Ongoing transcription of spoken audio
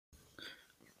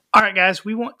All right, guys,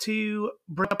 we want to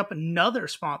bring up another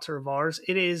sponsor of ours.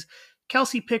 It is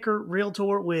Kelsey Picker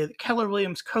Realtor with Keller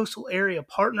Williams Coastal Area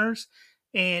Partners.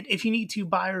 And if you need to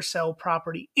buy or sell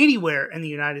property anywhere in the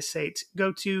United States,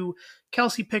 go to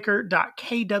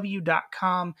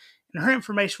kelseypicker.kw.com, and her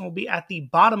information will be at the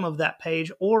bottom of that page,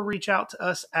 or reach out to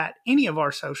us at any of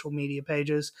our social media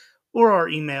pages or our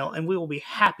email, and we will be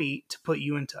happy to put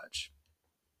you in touch.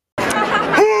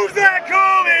 Who's that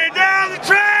coming down the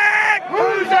track?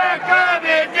 Who's that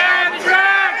coming down the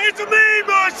track? It's a mean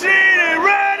machine in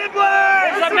red and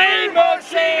black. It's a mean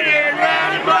machine in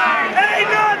red and black. Ain't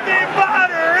nothing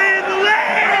finer in the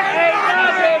land. Ain't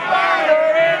nothing finer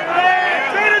in the land.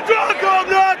 Than a drunk,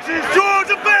 obnoxious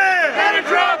Georgia fan. Than a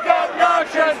drunk,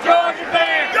 obnoxious Georgia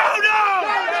fan. Go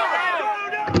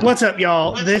Dogs! What's up,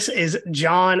 y'all? This is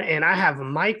John, and I have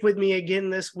Mike with me again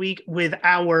this week with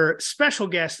our special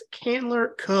guest. Candler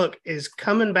Cook is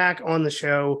coming back on the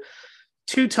show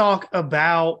to talk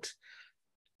about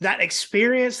that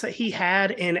experience that he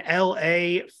had in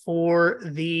LA for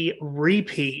the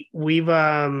repeat. We've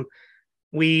been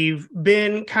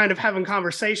kind of having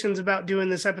conversations about doing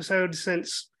this episode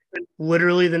since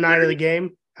literally the night of the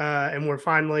game, and we're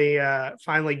finally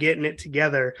getting it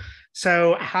together.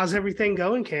 So how's everything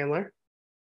going, Candler?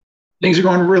 Things are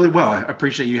going really well. I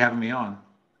appreciate you having me on.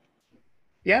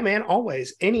 Yeah, man,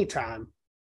 always, anytime.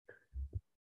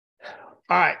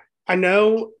 All right. I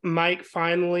know Mike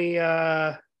finally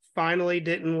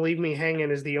didn't leave me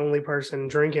hanging as the only person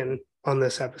drinking on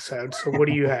this episode. So what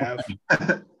do you have?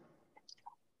 I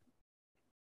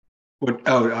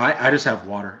just have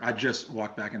water. I just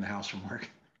walked back in the house from work.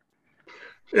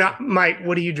 Yeah, Mike,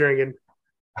 what are you drinking?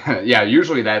 Yeah,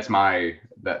 usually that's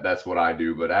what I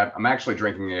do, but I'm actually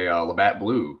drinking a Labatt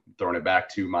Blue, throwing it back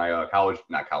to my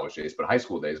not college days, but high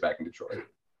school days back in Detroit.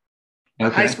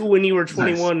 Okay. High school when you were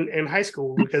 21 in high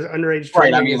school, because underage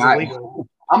Right, drinking is illegal.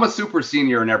 I'm a super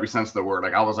senior in every sense of the word.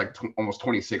 Like I was like almost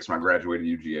 26 when I graduated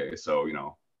UGA, so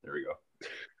there we go.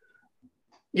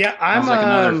 Yeah, I'm like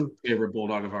another favorite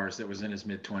Bulldog of ours that was in his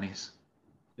mid-20s.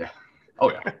 Yeah. Oh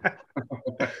yeah.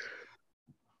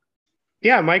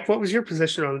 Yeah, Mike, what was your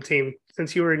position on the team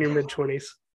since you were in your mid-20s?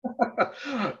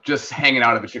 Just hanging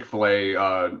out at the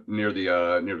Chick-fil-A near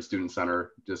the student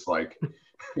center, just like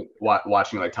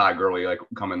watching like Ty Gurley like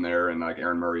come in there and like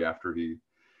Aaron Murray after he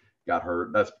got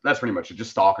hurt. That's pretty much it.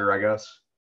 Just stalker, I guess.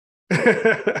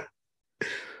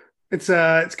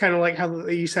 It's kind of like how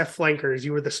they used to have flankers.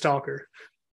 You were the stalker.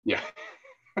 Yeah.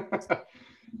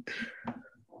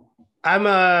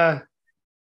 I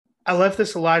left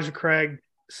this Elijah Craig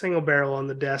single barrel on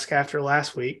the desk after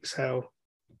last week, so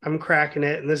I'm cracking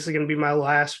it, and this is going to be my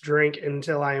last drink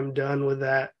until I am done with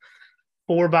that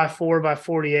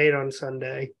 4x4x48 on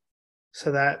Sunday.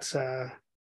 So that's going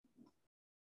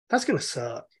to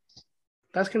suck.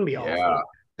 That's going to be awful. Yeah.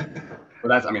 But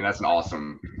that's an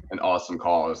awesome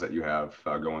cause that you have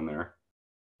going there.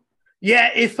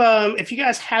 Yeah, if you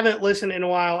guys haven't listened in a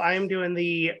while, I am doing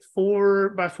the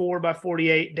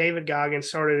 4x4x48. David Goggins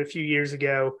started a few years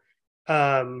ago.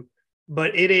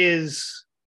 But it is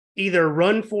either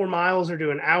run 4 miles or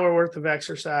do an hour worth of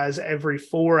exercise every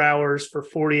 4 hours for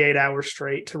 48 hours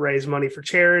straight to raise money for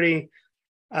charity.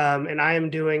 And I am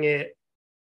doing it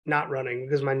not running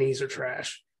because my knees are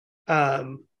trash.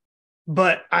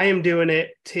 But I am doing it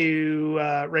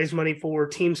to raise money for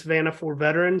Team Savannah for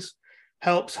veterans,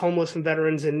 helps homeless and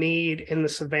veterans in need in the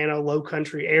Savannah Low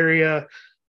Country area.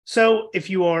 So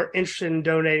if you are interested in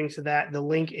donating to that, the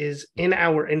link is in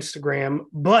our Instagram.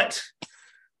 But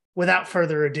without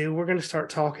further ado, we're going to start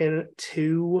talking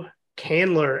to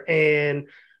Candler. And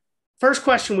first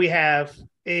question we have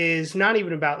is not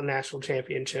even about the national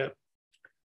championship.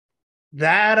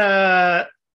 That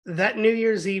New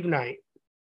Year's Eve night,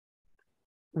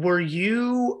 were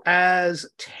you as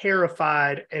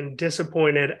terrified and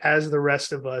disappointed as the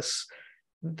rest of us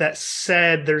that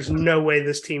said there's no way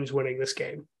this team's winning this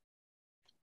game?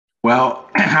 Well,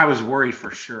 I was worried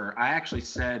for sure. I actually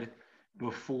said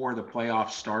before the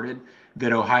playoffs started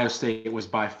that Ohio State was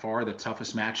by far the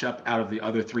toughest matchup out of the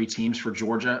other three teams for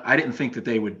Georgia. I didn't think that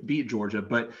they would beat Georgia,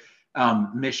 but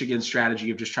Michigan's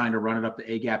strategy of just trying to run it up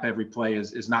the A-gap every play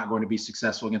is not going to be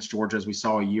successful against Georgia, as we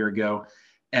saw a year ago.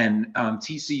 And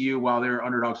TCU, while they're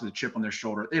underdogs with a chip on their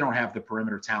shoulder, they don't have the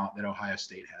perimeter talent that Ohio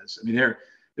State has. I mean, there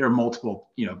are multiple,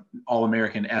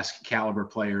 All-American-esque caliber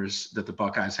players that the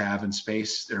Buckeyes have in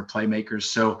space. They're playmakers.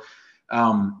 So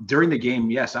during the game,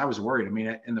 yes, I was worried. I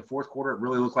mean, in the fourth quarter, it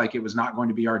really looked like it was not going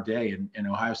to be our day, and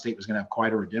Ohio State was going to have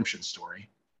quite a redemption story.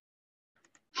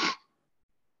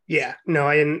 Yeah,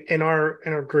 no, in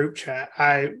our group chat,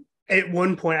 at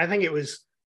one point, I think it was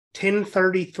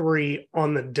 10:33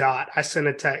 on the dot, I sent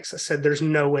a text. I said, "There's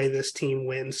no way this team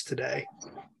wins today,"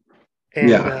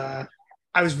 and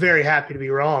I was very happy to be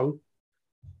wrong.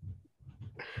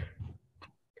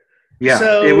 Yeah,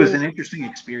 So, it was an interesting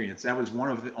experience. That was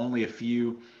one of only a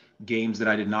few games that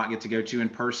I did not get to go to in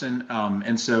person.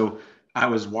 And so I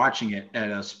was watching it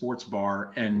at a sports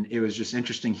bar, and it was just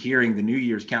interesting hearing the New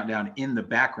Year's countdown in the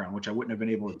background, which I wouldn't have been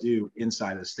able to do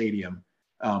inside of the stadium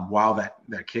while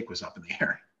that kick was up in the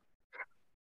air.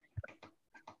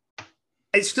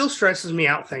 it still stresses me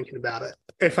out thinking about it,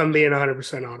 if I'm being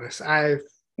 100% honest.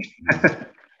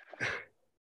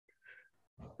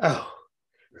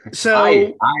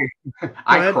 So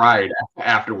I cried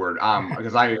afterward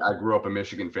because I grew up a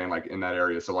Michigan fan like in that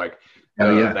area, so like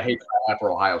the hate I have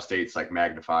for Ohio State's like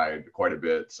magnified quite a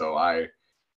bit. So I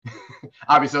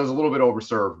obviously I was a little bit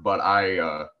overserved, but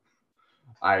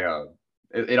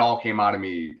it all came out of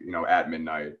me, at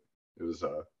midnight. It was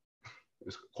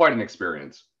quite an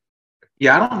experience.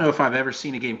 Yeah, I don't know if I've ever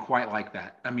seen a game quite like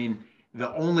that. I mean,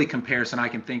 the only comparison I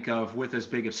can think of with as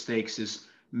big of stakes is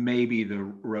maybe the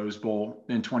Rose Bowl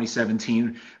in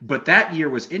 2017. But that year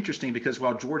was interesting because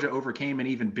while Georgia overcame an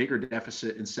even bigger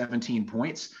deficit in 17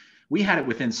 points, we had it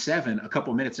within 7 a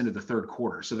couple minutes into the third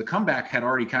quarter. So the comeback had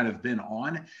already kind of been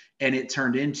on, and it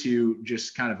turned into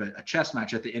just kind of a chess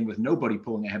match at the end with nobody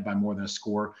pulling ahead by more than a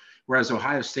score. Whereas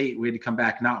Ohio State, we had to come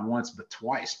back not once, but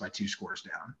twice by 2 scores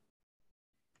down.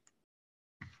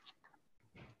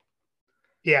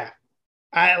 Yeah.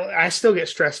 I still get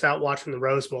stressed out watching the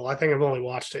Rose Bowl. I think I've only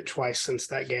watched it twice since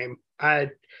that game.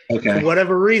 For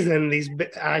whatever reason,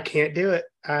 I can't do it.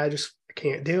 I just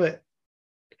can't do it.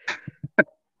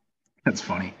 That's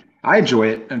funny. I enjoy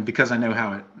it, and because I know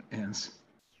how it ends.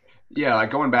 Yeah,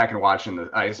 like going back and watching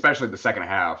especially the second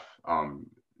half,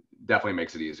 definitely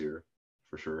makes it easier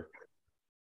for sure.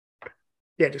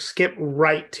 Yeah, just skip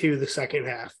right to the second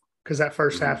half because that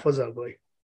first half was ugly.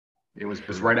 It was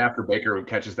right after Baker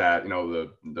catches that,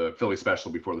 the Philly special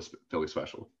before the Philly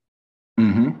special.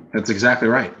 Mm-hmm. That's exactly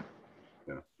right.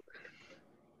 Yeah.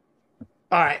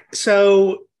 All right.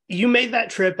 So you made that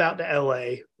trip out to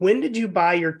LA. When did you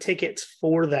buy your tickets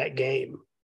for that game?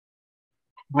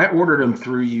 I ordered them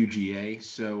through UGA,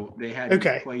 so they had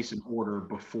to place an order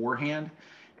beforehand.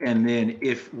 And then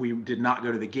if we did not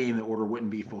go to the game, the order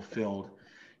wouldn't be fulfilled.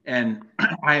 And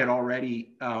I had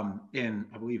already in,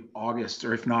 I believe, August,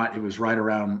 or if not, it was right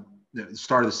around the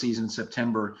start of the season,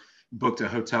 September, booked a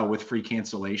hotel with free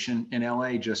cancellation in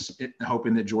LA, just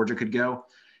hoping that Georgia could go.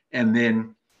 And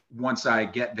then once I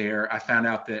get there, I found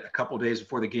out that a couple of days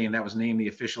before the game, that was named the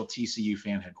official TCU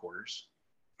fan headquarters.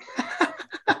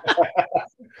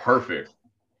 Perfect.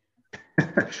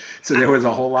 So there was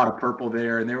a whole lot of purple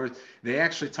there, and they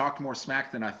actually talked more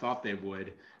smack than I thought they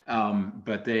would.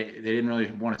 But they didn't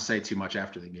really want to say too much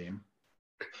after the game.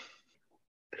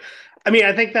 I mean,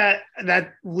 I think that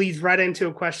leads right into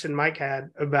a question Mike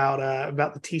had about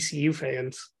the TCU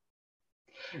fans.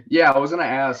 Yeah, I was going to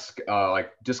ask,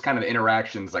 just kind of the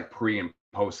interactions like pre and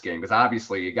post game, because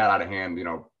obviously it got out of hand,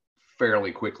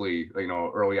 fairly quickly,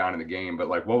 early on in the game. But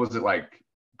like, what was it like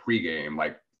pre-game,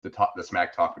 like the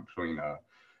smack talk between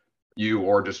you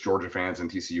or just Georgia fans and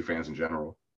TCU fans in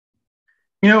general?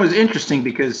 It was interesting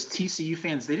because TCU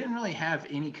fans, they didn't really have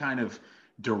any kind of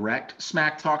direct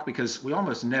smack talk because we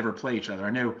almost never play each other. I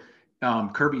know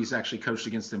Kirby's actually coached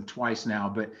against them twice now,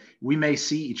 but we may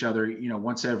see each other,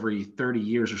 once every 30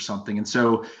 years or something. And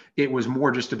so it was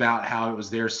more just about how it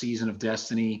was their season of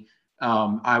destiny.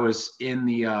 I was in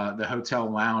the hotel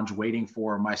lounge waiting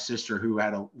for my sister who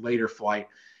had a later flight.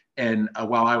 And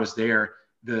while I was there,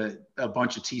 a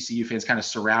bunch of TCU fans kind of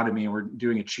surrounded me and were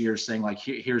doing a cheer saying like,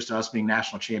 here's to us being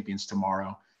national champions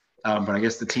tomorrow. But I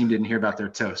guess the team didn't hear about their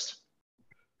toast.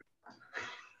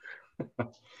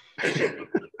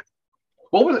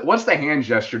 What's the hand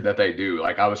gesture that they do?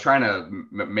 Like I was trying to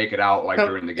make it out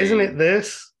during the game. Isn't it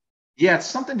this? Yeah, it's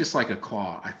something just like a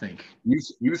claw, I think.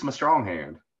 Use my strong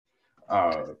hand.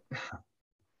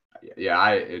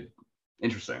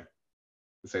 Interesting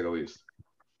to say the least.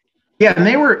 Yeah, and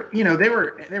they were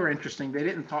interesting. They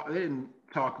didn't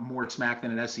talk more smack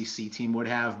than an SEC team would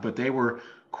have, but they were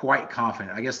quite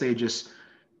confident. I guess they just,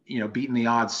 beaten the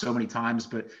odds so many times,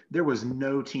 but there was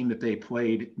no team that they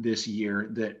played this year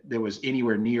that was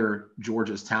anywhere near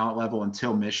Georgia's talent level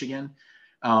until Michigan.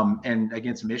 And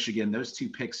against Michigan, those 2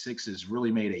 pick sixes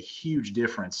really made a huge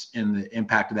difference in the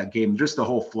impact of that game, just the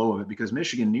whole flow of it, because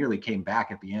Michigan nearly came back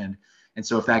at the end. And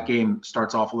so if that game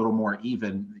starts off a little more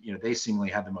even, they seemingly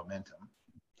have the momentum.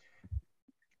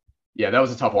 Yeah, that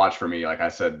was a tough watch for me. Like I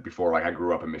said before, I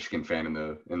grew up a Michigan fan in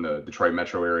the Detroit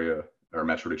metro area or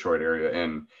Metro Detroit area.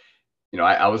 And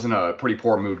I was in a pretty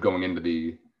poor mood going into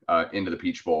the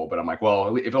Peach Bowl, but I'm like,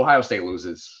 well, if Ohio State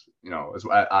loses,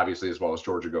 obviously as well as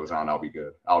Georgia goes on, I'll be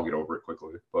good. I'll get over it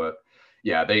quickly. But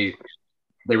yeah, they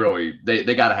really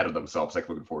got ahead of themselves. Like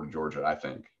looking forward to Georgia, I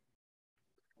think.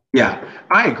 Yeah,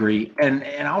 I agree. And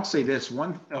I'll say this,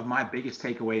 one of my biggest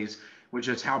takeaways was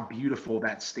just how beautiful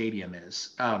that stadium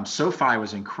is. SoFi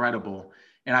was incredible.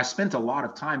 And I spent a lot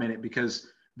of time in it because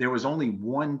there was only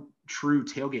one true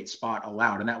tailgate spot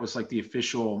allowed. And that was like the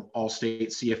official All-State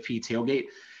CFP tailgate.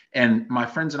 And my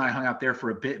friends and I hung out there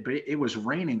for a bit, but it was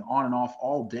raining on and off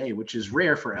all day, which is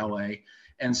rare for LA.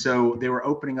 And so they were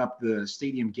opening up the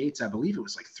stadium gates. I believe it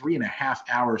was like 3.5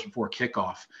 hours before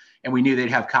kickoff. And we knew they'd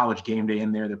have College Game Day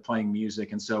in there. They're playing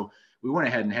music. And so we went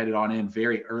ahead and headed on in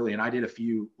very early. And I did a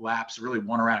few laps, really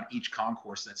one around each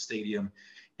concourse of that stadium.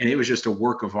 And it was just a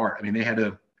work of art. I mean, they had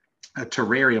a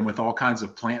terrarium with all kinds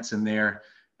of plants in there,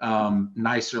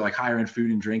 nicer, like higher end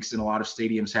food and drinks than a lot of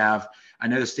stadiums have. I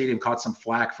know the stadium caught some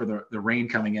flack for the rain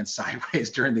coming in sideways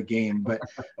during the game, but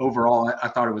overall, I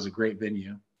thought it was a great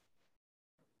venue.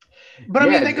 But I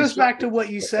mean, that goes back to what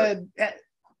you said.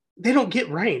 They don't get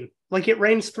rain. Like it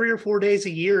rains 3 or 4 days a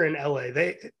year in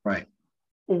LA. Right.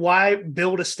 Why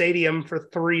build a stadium for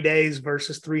 3 days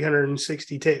versus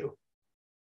 362?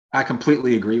 I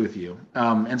completely agree with you.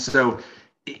 And so,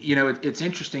 it's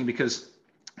interesting because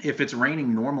if it's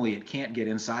raining normally, it can't get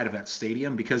inside of that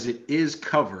stadium because it is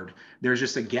covered. There's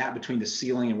just a gap between the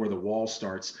ceiling and where the wall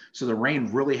starts. So the rain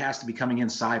really has to be coming in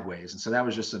sideways. And so that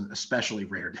was just an especially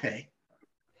rare day.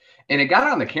 And it got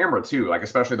on the camera too, like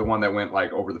especially the one that went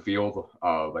like over the field,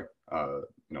 the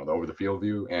over the field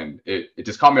view. And it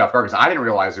just caught me off guard because I didn't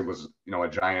realize it was, a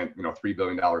giant, $3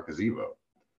 billion gazebo.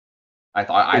 I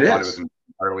thought it was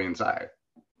entirely inside.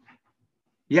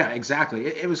 Yeah, exactly.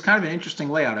 It was kind of an interesting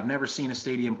layout. I've never seen a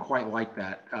stadium quite like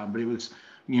that, but it was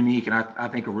unique and I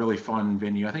think a really fun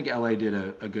venue. I think LA did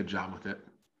a good job with it.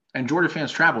 And Georgia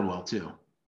fans traveled well too.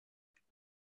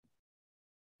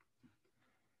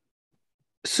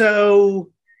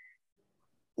 So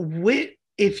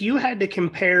if you had to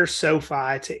compare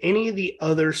SoFi to any of the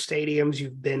other stadiums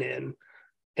you've been in,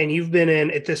 and you've been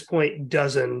in at this point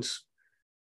dozens,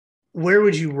 where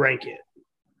would you rank it?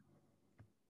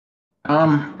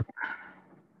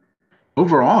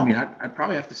 Overall, I mean, I'd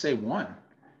probably have to say 1.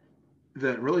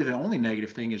 The only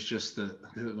negative thing is just the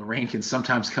rain can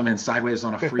sometimes come in sideways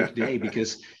on a freak day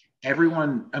because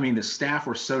the staff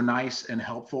were so nice and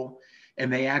helpful.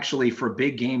 And they actually, for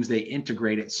big games, they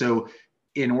integrate it. So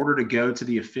in order to go to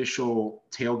the official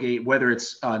tailgate, whether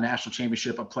it's a national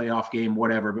championship, a playoff game,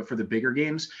 whatever, but for the bigger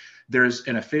games, there's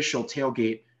an official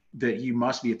tailgate that you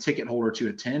must be a ticket holder to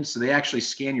attend. So they actually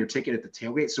scan your ticket at the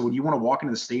tailgate. So when you want to walk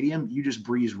into the stadium, you just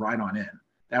breeze right on in.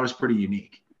 That was pretty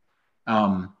unique.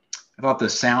 I thought the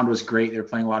sound was great. They were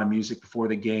playing a lot of music before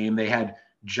the game. They had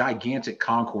gigantic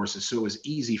concourses, so it was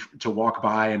easy to walk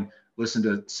by and listen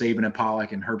to Saban and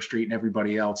Pollock and Herb Street and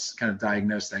everybody else kind of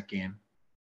diagnose that game.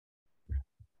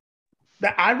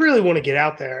 I really want to get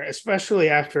out there, especially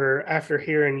after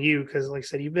hearing you, because like I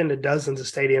said, you've been to dozens of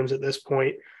stadiums at this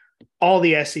point, all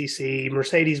the SEC,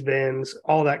 Mercedes-Benz,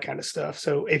 all that kind of stuff.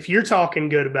 So if you're talking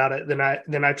good about it,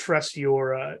 then I trust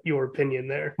your opinion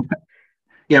there.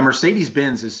 Yeah,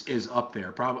 Mercedes-Benz is up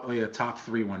there, probably a top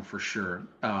 3 one for sure.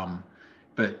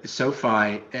 But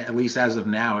SoFi, at least as of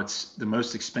now, it's the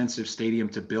most expensive stadium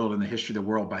to build in the history of the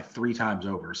world by 3 times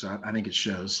over. So I think it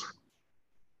shows.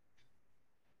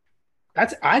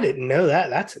 I didn't know that.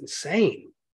 That's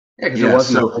insane. Yeah, because it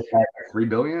wasn't $3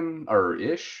 billion or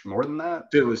ish, more than that.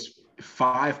 It was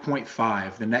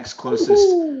 5.5. The next closest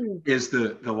is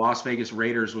the Las Vegas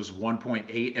Raiders was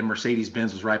 1.8, and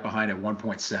Mercedes-Benz was right behind at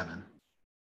 1.7.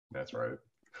 That's right.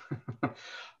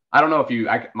 I don't know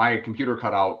if my computer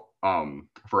cut out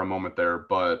for a moment there,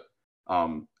 but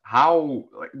how,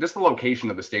 like, just the location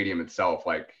of the stadium itself,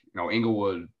 like,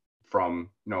 Inglewood from,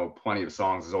 Plenty of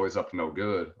Songs is always up to no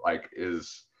good. Like,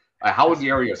 how is the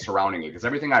area surrounding it? Because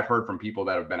everything I've heard from people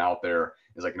that have been out there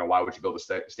is like, why would you build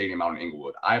a stadium out in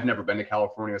Inglewood? I've never been to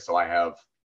California, so I have,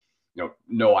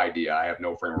 no idea. I have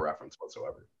no frame of reference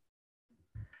whatsoever.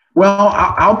 Well,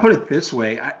 I'll put it this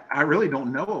way. I really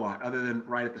don't know a lot other than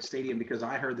right at the stadium because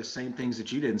I heard the same things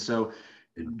that you did. And so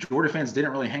Georgia fans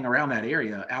didn't really hang around that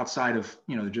area outside of,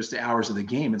 just the hours of the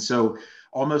game. And so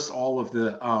almost all of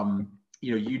the,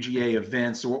 UGA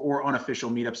events or unofficial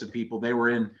meetups of people, they were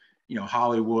in,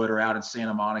 Hollywood or out in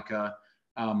Santa Monica,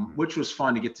 which was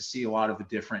fun to get to see a lot of the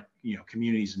different,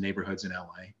 communities and neighborhoods in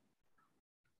LA.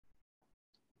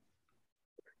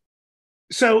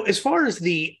 So as far as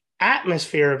the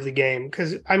atmosphere of the game,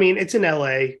 because, it's in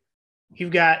LA,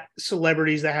 You've got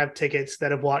celebrities that have tickets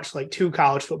that have watched like 2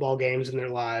 college football games in their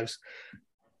lives.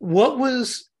 What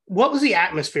was the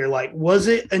atmosphere like? Was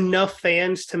it enough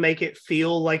fans to make it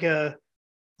feel like a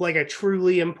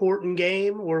truly important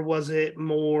game, or was it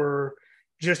more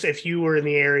just if you were in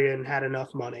the area and had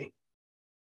enough money?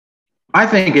 I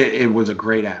think it was a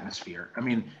great atmosphere. I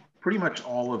mean, pretty much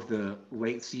all of the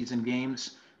late season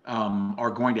games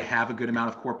are going to have a good amount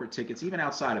of corporate tickets, even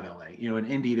outside of LA. You know, in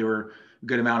Indy, there were a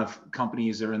good amount of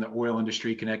companies that are in the oil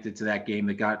industry connected to that game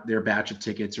that got their batch of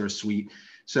tickets or a suite.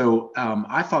 So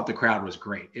I thought the crowd was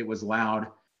great. It was loud.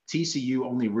 TCU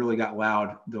only really got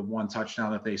loud the one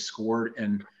touchdown that they scored.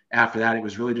 And after that, it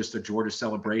was really just a Georgia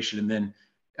celebration. And then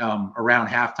around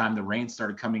halftime, the rain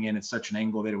started coming in at such an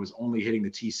angle that it was only hitting the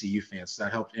TCU fans. So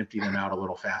that helped empty them out a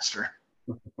little faster.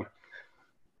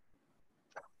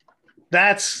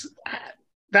 That's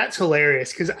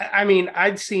hilarious, because I mean,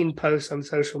 I'd seen posts on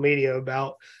social media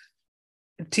about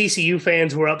TCU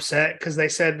fans were upset because they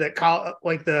said that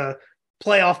the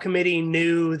playoff committee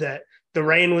knew that the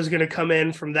rain was going to come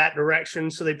in from that direction,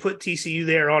 so they put TCU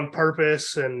there on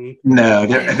purpose. And no,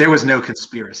 there was no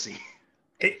conspiracy.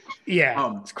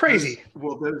 It's crazy.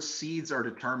 Those seeds are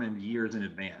determined years in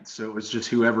advance, so it was just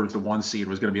whoever the 1 seed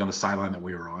was going to be on the sideline that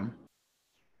we were on.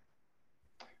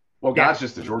 Well, God's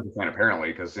just a Georgia fan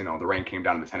apparently, because the rain came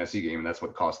down in the Tennessee game, and that's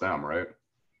what cost them, right?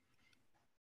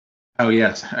 Oh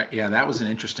yes, yeah, that was an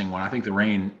interesting one. I think the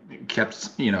rain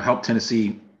kept helped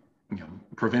Tennessee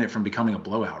prevent it from becoming a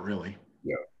blowout, really.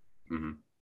 Yeah. Mm-hmm.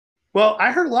 Well,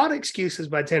 I heard a lot of excuses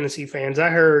by Tennessee fans. I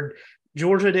heard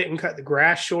Georgia didn't cut the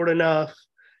grass short enough.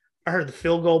 I heard the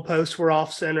field goal posts were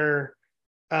off center.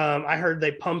 I heard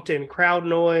they pumped in crowd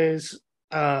noise.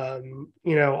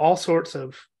 All sorts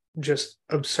of just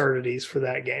absurdities for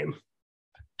that game.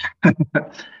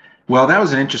 Well, that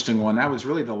was an interesting one. That was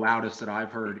really the loudest that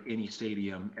I've heard any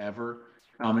stadium ever.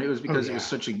 And it was because it was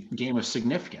such a game of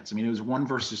significance. I mean, it was 1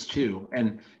 versus 2,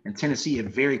 and Tennessee had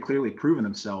very clearly proven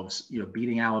themselves,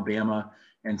 beating Alabama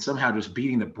and somehow just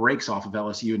beating the brakes off of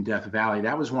LSU in Death Valley.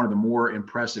 That was one of the more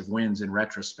impressive wins in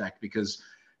retrospect, because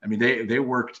I mean, they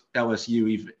worked LSU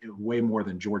even way more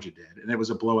than Georgia did, and it was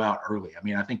a blowout early. I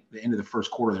mean, I think the end of the first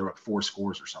quarter they were up 4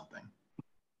 scores or something.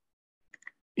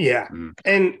 Yeah,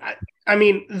 and I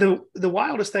mean, the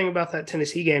wildest thing about that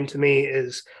Tennessee game to me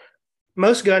is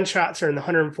most gunshots are in the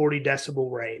 140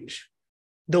 decibel range.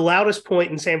 The loudest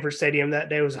point in Sanford Stadium that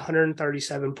day was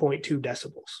 137.2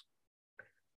 decibels.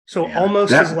 So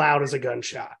almost as loud as a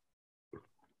gunshot.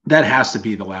 That has to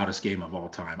be the loudest game of all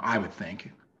time, I would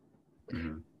think.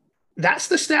 Mm-hmm. That's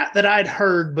the stat that I'd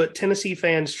heard, but Tennessee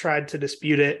fans tried to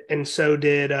dispute it, and so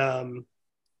did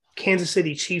Kansas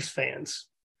City Chiefs fans.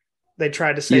 They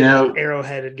tried to say that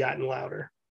Arrowhead had gotten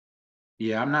louder.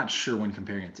 Yeah, I'm not sure when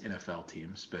comparing it to NFL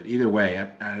teams, but either way,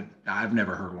 I've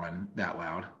never heard one that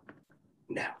loud.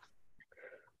 No.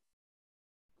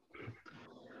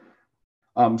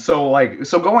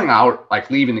 So going out,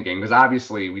 leaving the game, because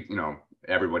obviously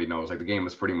everybody knows the game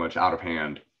was pretty much out of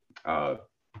hand.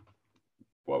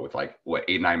 With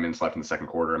 8-9 minutes left in the second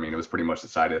quarter. I mean, it was pretty much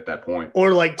decided at that point.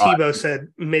 Or like Tebow said,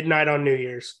 midnight on New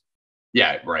Year's.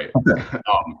 Yeah, right.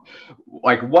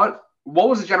 What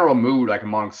was the general mood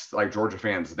amongst Georgia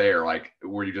fans there?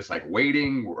 Were you just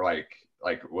waiting? Or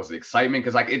was it excitement?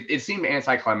 Because it seemed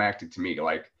anticlimactic to me.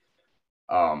 Because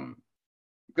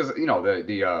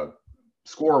the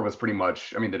score was pretty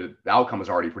much. I mean, the outcome was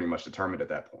already pretty much determined at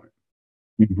that point.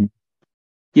 Mm-hmm.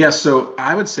 Yeah, so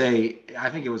I would say I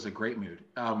think it was a great mood.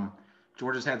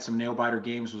 Georgia's had some nail-biter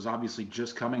games, was obviously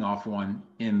just coming off one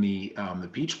in the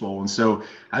Peach Bowl. And so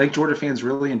I think Georgia fans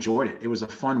really enjoyed it. It was a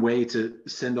fun way to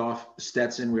send off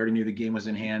Stetson. We already knew the game was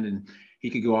in hand and he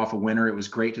could go off a winner. It was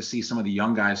great to see some of the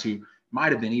young guys who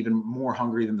might have been even more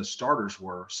hungry than the starters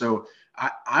were. So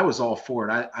I was all for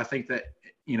it. I think that,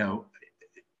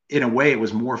 in a way, it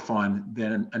was more fun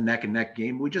than a neck-and-neck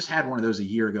game. We just had one of those a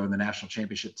year ago in the national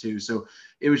championship too. So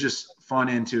it was just fun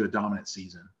into a dominant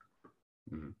season.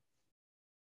 Mm-hmm.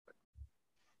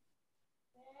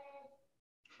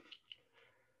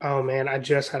 Oh, man, I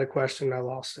just had a question. I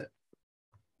lost it.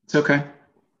 It's okay.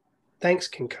 Thanks,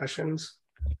 concussions.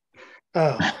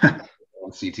 Oh.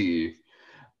 CTE.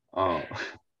 Go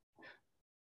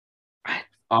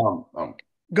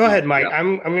ahead, Mike. Yeah.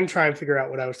 I'm going to try and figure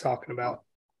out what I was talking about.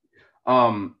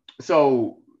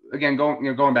 So again,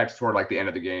 going back toward the end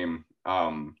of the game,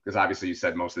 because obviously you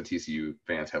said most of the TCU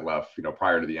fans had left,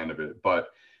 prior to the end of it. But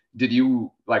did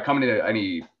you come into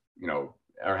any,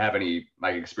 or have any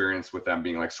experience with them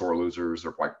being sore losers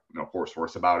or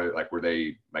hoarse about it? Were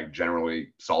they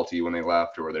generally salty when they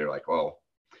left, or were they well,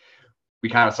 we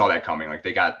kind of saw that coming. Like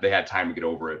they had time to get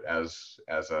over it as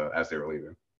they were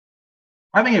leaving.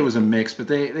 I think it was a mix, but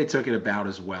they took it about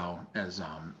as well as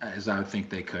I would think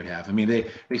they could have. I mean,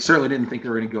 they certainly didn't think they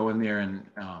were going to go in there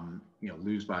and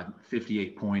lose by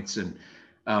 58 points. And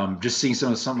just seeing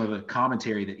some of the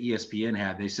commentary that ESPN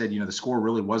had, they said the score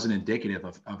really wasn't indicative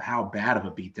of how bad of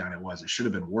a beatdown it was. It should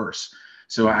have been worse.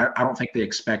 So I don't think they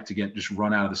expect to get just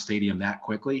run out of the stadium that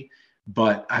quickly.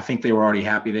 But I think they were already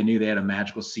happy. They knew they had a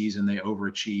magical season. They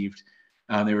overachieved.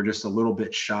 They were just a little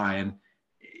bit shy. And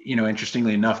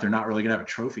interestingly enough, they're not really going to have a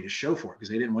trophy to show for it because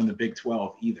they didn't win the Big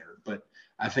 12 either. But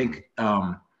I think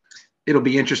it'll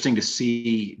be interesting to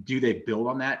see, do they build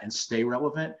on that and stay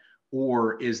relevant?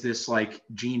 Or is this like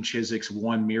Gene Chiswick's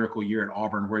one miracle year at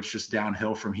Auburn where it's just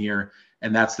downhill from here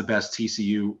and that's the best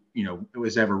TCU,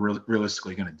 was ever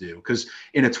realistically going to do? Because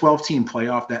in a 12-team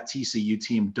playoff, that TCU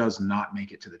team does not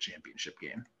make it to the championship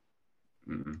game.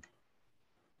 Mm-hmm.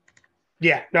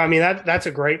 Yeah, no, I mean, that's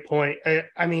a great point.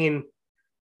 I mean,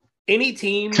 any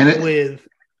team with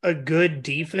a good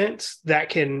defense that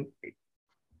can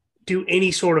do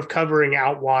any sort of covering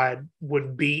out wide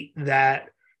would beat that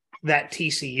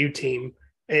TCU team.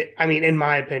 I mean, in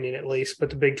my opinion, at least,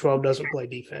 but the Big 12 doesn't play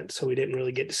defense, so we didn't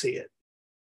really get to see it.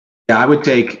 Yeah, I would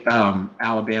take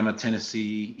Alabama,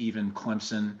 Tennessee, even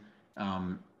Clemson,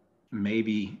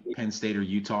 maybe Penn State or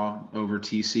Utah over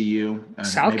TCU.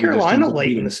 South Carolina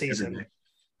late in the season.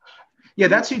 Yeah,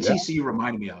 that's who TCU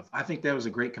reminded me of. I think that was a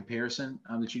great comparison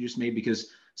that you just made because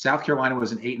South Carolina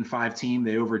was an 8-5 team.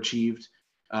 They overachieved.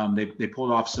 They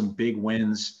pulled off some big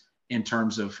wins in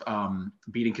terms of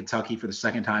beating Kentucky for the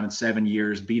second time in 7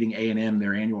 years, beating A&M,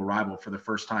 their annual rival, for the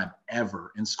first time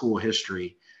ever in school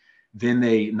history. Then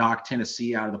they knocked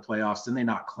Tennessee out of the playoffs. Then they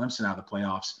knocked Clemson out of the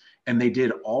playoffs. And they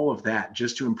did all of that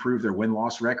just to improve their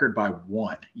win-loss record by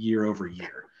 1 year over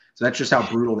year. So that's just how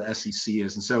brutal the SEC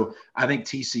is. And so I think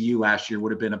TCU last year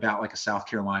would have been about like a South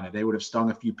Carolina. They would have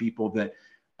stung a few people that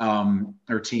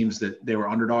or teams that they were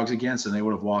underdogs against, and they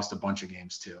would have lost a bunch of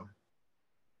games too.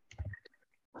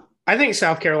 I think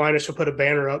South Carolina should put a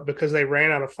banner up because they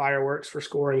ran out of fireworks for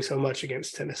scoring so much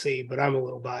against Tennessee, but I'm a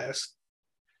little biased.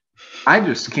 I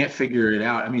just can't figure it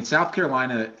out. I mean, South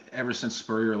Carolina, ever since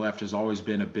Spurrier left, has always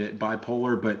been a bit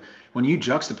bipolar. But when you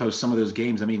juxtapose some of those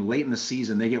games, I mean, late in the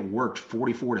season, they get worked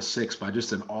 44-6 by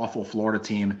just an awful Florida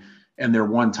team, and their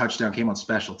one touchdown came on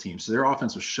special teams. So their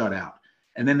offense was shut out.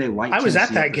 And then they light. I was at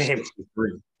that game.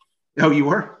 63. Oh, you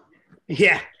were?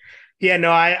 Yeah. Yeah,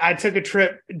 no, I took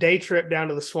a day trip down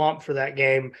to the Swamp for that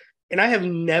game, and I have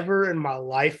never in my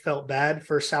life felt bad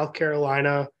for South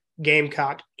Carolina,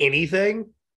 Gamecock, anything.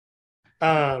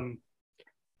 But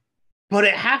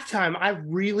at halftime, I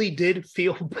really did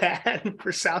feel bad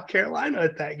for South Carolina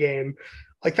at that game.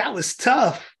 Like, that was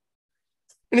tough.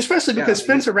 And especially because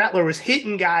Spencer Rattler was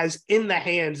hitting guys in the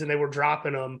hands and they were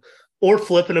dropping them or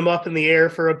flipping them up in the air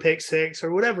for a pick six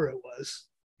or whatever it was.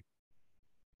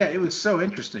 Yeah, it was so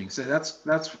interesting. So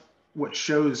that's what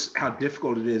shows how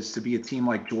difficult it is to be a team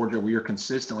like Georgia where you're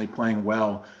consistently playing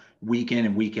well week in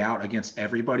and week out against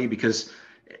everybody because –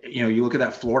 you look at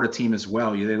that Florida team as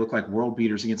well. They look like world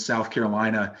beaters against South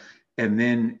Carolina. And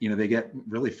then, they get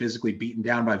really physically beaten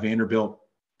down by Vanderbilt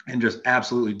and just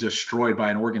absolutely destroyed by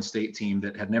an Oregon State team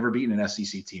that had never beaten an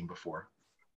SEC team before.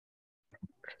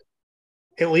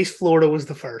 At least Florida was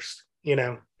the first,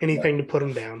 anything to put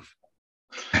them down.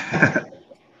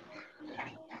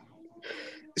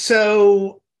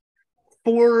 So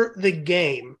for the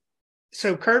game,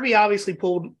 so Kirby obviously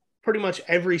pulled pretty much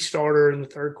every starter in the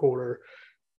third quarter.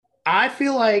 I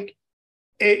feel like,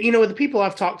 with the people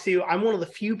I've talked to, I'm one of the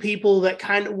few people that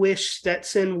kind of wish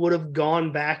Stetson would have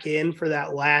gone back in for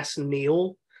that last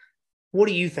kneel. What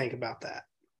do you think about that?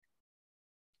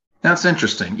 That's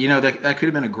interesting. That could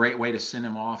have been a great way to send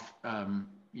him off,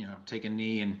 take a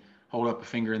knee and hold up a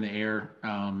finger in the air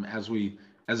as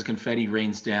the confetti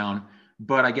rains down.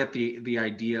 But I get the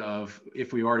idea of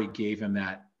if we already gave him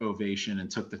that ovation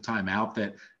and took the time out,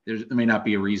 that there may not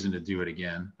be a reason to do it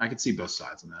again. I could see both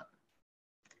sides on that.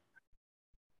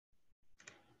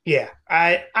 Yeah,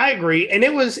 I agree. And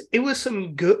it was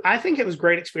some good, I think it was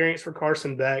great experience for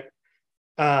Carson Beck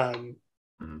to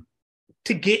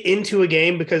get into a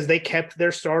game because they kept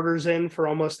their starters in for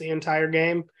almost the entire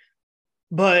game.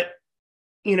 But,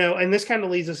 and this kind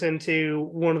of leads us into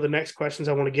one of the next questions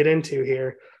I want to get into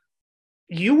here.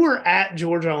 You were at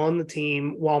Georgia on the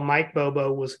team while Mike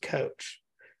Bobo was a coach.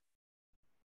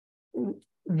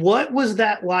 What was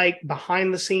that like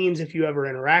behind the scenes if you ever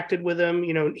interacted with him?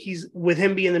 He's with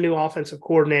him being the new offensive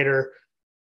coordinator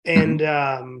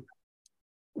and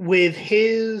with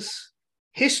his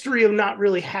history of not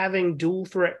really having dual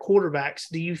threat quarterbacks,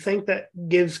 do you think that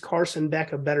gives Carson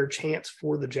Beck a better chance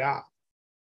for the job?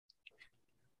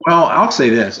 Well, I'll say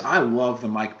this. I love the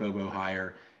Mike Bobo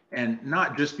hire, and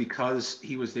not just because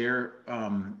he was there,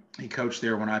 he coached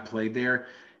there when I played there,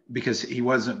 because he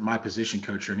wasn't my position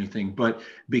coach or anything, but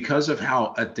because of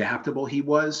how adaptable he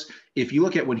was. If you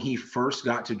look at when he first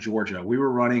got to Georgia, we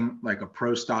were running like a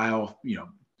pro style,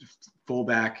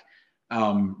 fullback,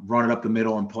 run it up the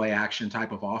middle and play action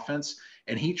type of offense.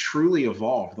 And he truly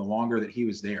evolved the longer that he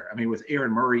was there. I mean, with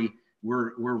Aaron Murray,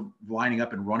 we're lining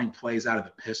up and running plays out of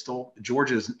the pistol.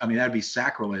 That'd be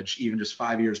sacrilege even just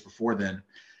 5 years before then.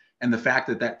 And the fact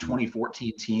that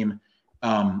 2014 team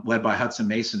led by Hudson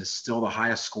Mason is still the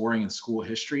highest scoring in school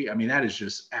history. I mean, that is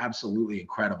just absolutely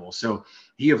incredible. So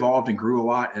he evolved and grew a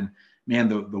lot. And man,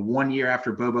 the 1 year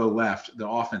after Bobo left, the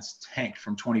offense tanked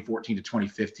from 2014 to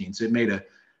 2015. So it made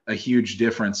a huge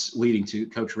difference, leading to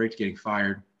Coach Richt getting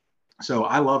fired. So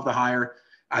I love the hire.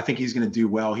 I think he's going to do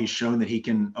well. He's shown that he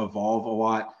can evolve a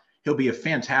lot. He'll be a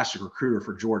fantastic recruiter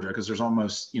for Georgia, because there's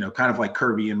almost, kind of like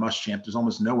Kirby and Muschamp, there's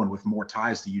almost no one with more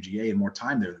ties to UGA and more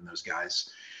time there than those guys.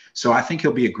 So I think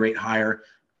he'll be a great hire.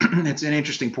 It's an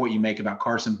interesting point you make about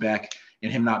Carson Beck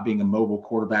and him not being a mobile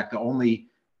quarterback. The only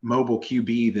mobile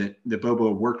QB that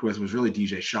Bobo worked with was really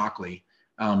DJ Shockley.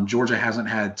 Georgia hasn't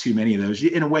had too many of those.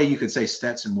 In a way, you could say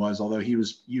Stetson was, although he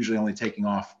was usually only taking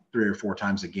off 3 or 4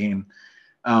 times a game.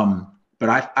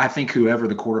 But I think whoever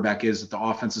the quarterback is, that the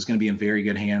offense is going to be in very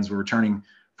good hands. We're returning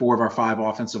 4 of our 5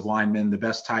 offensive linemen, the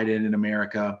best tight end in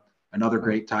America, another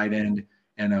great tight end,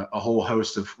 and a whole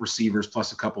host of receivers,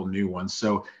 plus a couple of new ones.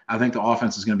 So I think the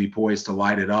offense is going to be poised to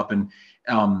light it up. And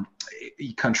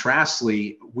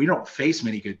contrastly, we don't face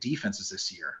many good defenses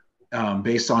this year,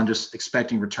 based on just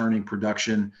expecting returning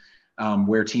production,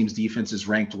 where teams' defense is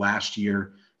ranked last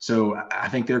year. So I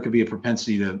think there could be a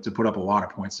propensity to put up a lot of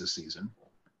points this season.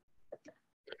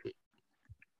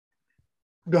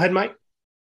 Go ahead, Mike.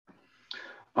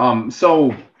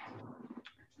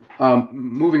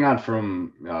 Moving on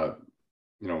from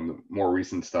the more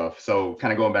recent stuff. So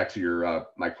kind of going back to your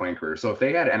Mike playing career. So if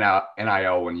they had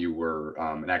NIL when you were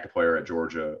an active player at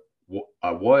Georgia,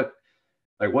 what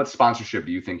sponsorship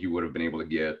do you think you would have been able to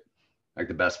get, like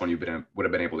the best one would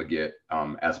have been able to get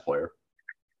as a player?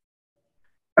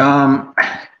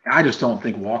 I just don't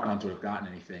think walk-ons would have gotten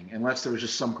anything, unless there was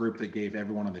just some group that gave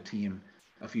everyone on the team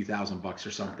a few $1,000 or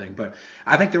something. But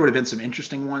I think there would have been some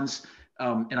interesting ones.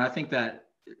 And I think that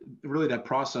really that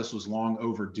process was long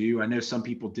overdue. I know some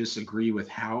people disagree with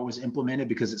how it was implemented,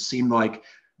 because it seemed like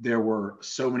there were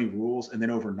so many rules and then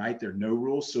overnight there are no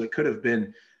rules. So it could have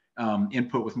been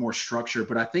input with more structure.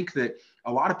 But I think that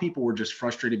a lot of people were just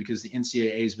frustrated because the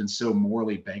NCAA has been so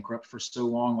morally bankrupt for so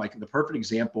long. Like the perfect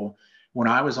example, when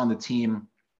I was on the team,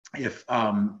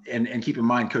 and keep in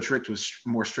mind, Coach Richt was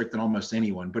more strict than almost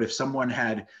anyone, but if someone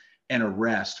had an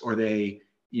arrest or they,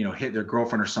 hit their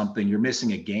girlfriend or something, you're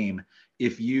missing a game.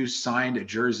 If you signed a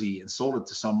jersey and sold it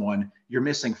to someone, you're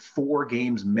missing 4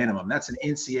 games minimum. That's an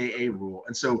NCAA rule.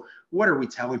 And so what are we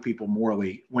telling people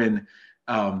morally when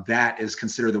that is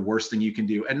considered the worst thing you can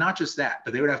do? And not just that,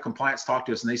 but they would have compliance talk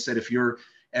to us. And they said, if you're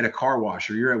at a car wash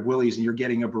or you're at Willie's and you're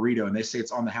getting a burrito and they say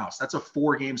it's on the house, that's a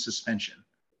 4-game suspension.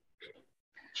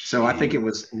 So I think it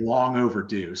was long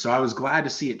overdue. So I was glad to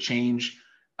see it change.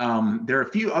 There are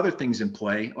a few other things in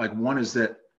play. Like one is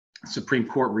that Supreme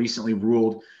Court recently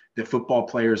ruled that football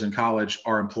players in college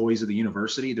are employees of the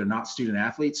university. They're not student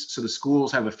athletes. So the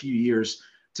schools have a few years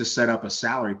to set up a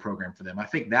salary program for them. I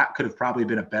think that could have probably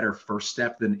been a better first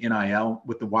step than NIL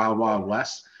with the Wild Wild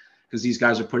West, because these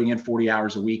guys are putting in 40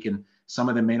 hours a week and some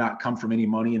of them may not come from any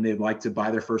money and they'd like to buy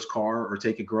their first car or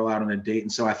take a girl out on a date.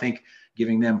 And so I think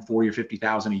giving them $40,000 or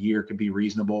 $50,000 a year could be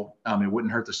reasonable. It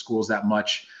wouldn't hurt the schools that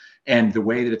much. And the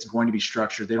way that it's going to be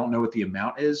structured, they don't know what the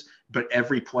amount is, but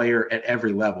every player at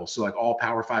every level, so like all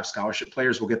Power 5 scholarship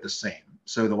players will get the same.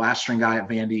 So the last string guy at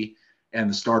Vandy and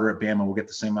the starter at Bama will get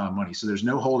the same amount of money. So there's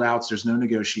no holdouts, there's no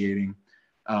negotiating.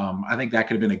 I think that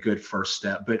could have been a good first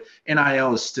step, but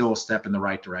NIL is still a step in the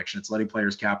right direction. It's letting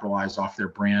players capitalize off their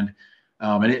brand.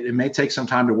 And it may take some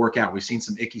time to work out. We've seen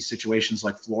some icky situations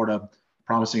like Florida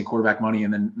promising a quarterback money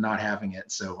and then not having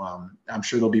it. So I'm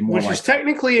sure there'll be more. Which is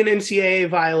technically an NCAA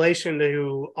violation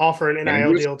to offer an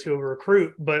NIL deal to a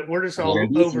recruit, but we're just all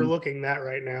overlooking that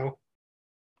right now.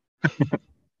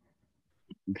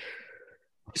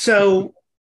 So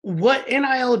what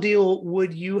NIL deal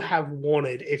would you have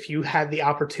wanted if you had the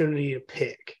opportunity to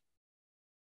pick?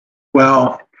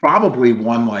 Well, probably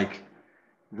one like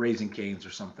Raising Cane's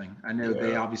or something. I know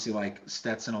they obviously like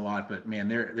Stetson a lot, but man,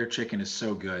 their chicken is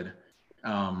so good.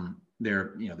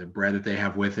 their bread that they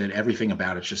have with it. Everything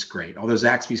about it's just great. Although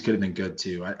Zaxby's could have been good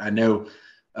too. I know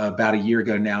about a year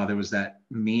ago now, there was that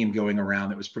meme going around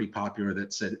that was pretty popular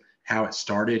that said how it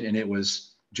started, and it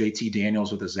was JT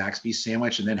Daniels with a Zaxby's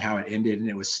sandwich, and then how it ended, and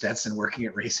it was Stetson working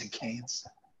at Raising Cane's.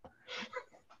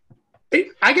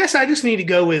 I guess I just need to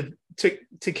go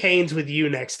to Cane's with you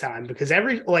next time, because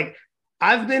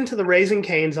I've been to the Raising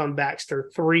Cane's on Baxter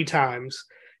 3 times,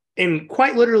 and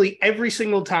quite literally every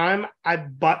single time I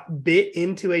bit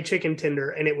into a chicken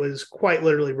tender and it was quite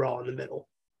literally raw in the middle.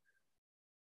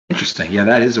 Interesting. Yeah,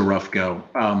 that is a rough go.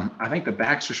 I think the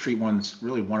Baxter Street one's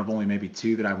really one of only maybe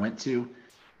 2 that I went to.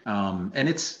 And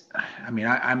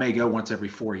I may go once every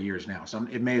 4 years now. So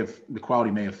the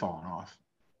quality may have fallen off.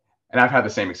 And I've had the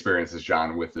same experience as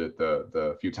John with it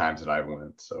the few times that I've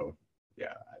went. So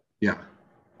yeah. Yeah.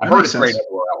 I've heard it's great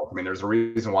everywhere else. I mean, there's a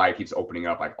reason why it keeps opening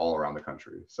up like all around the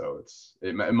country. So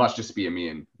it must just be a me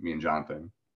and John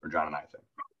thing, or John and I thing.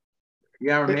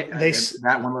 Yeah,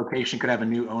 that one location could have a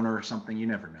new owner or something. You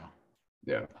never know.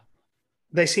 Yeah.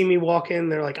 They see me walk in,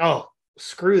 they're like, "Oh,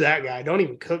 screw that guy! Don't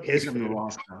even cook his food."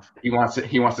 He wants it.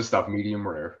 He wants the stuff medium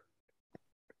rare.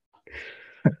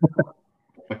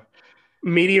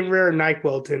 Medium rare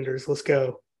NyQuil tenders. Let's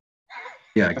go.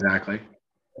 Yeah, exactly.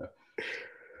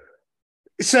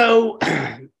 So,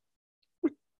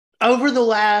 over the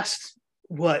last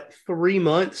 3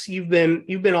 months, you've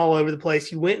been all over the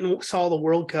place. You went and saw the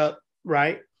World Cup,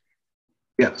 right?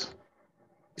 Yes.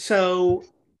 So,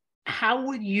 how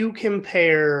would you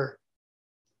compare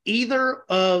either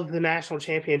of the national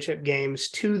championship games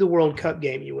to the World Cup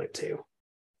game you went to?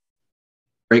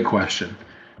 Great question.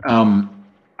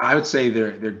 I would say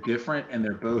they're different, and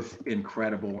they're both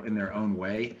incredible in their own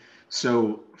way.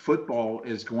 So football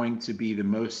is going to be the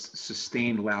most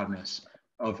sustained loudness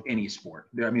of any sport.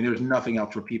 There's nothing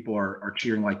else where people are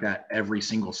cheering like that every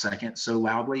single second so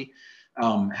loudly.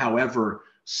 However,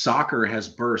 soccer has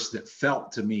bursts that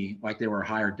felt to me like they were a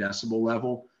higher decibel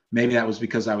level. Maybe that was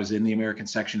because I was in the American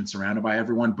section and surrounded by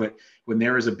everyone. But when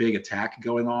there was a big attack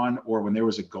going on, or when there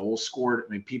was a goal scored,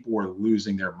 people were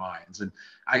losing their minds. And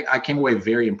I came away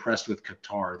very impressed with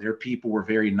Qatar. Their people were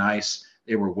very nice.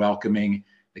 They were welcoming.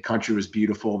 The country was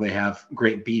beautiful. They have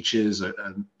great beaches,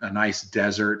 a nice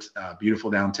desert, beautiful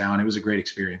downtown. It was a great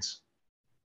experience.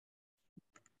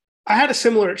 I had a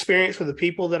similar experience with the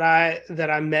people that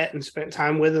I met and spent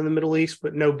time with in the Middle East,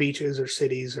 but no beaches or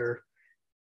cities or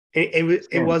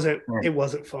it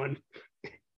wasn't fun.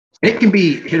 It can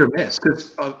be hit or miss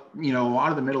because a lot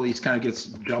of the Middle East kind of gets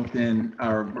jumped in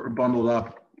or bundled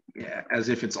up as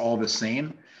if it's all the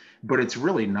same, but it's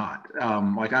really not.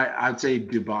 I'd say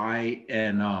Dubai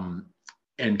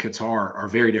and Qatar are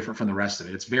very different from the rest of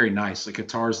it. It's very nice. Like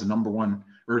Qatar is the number one,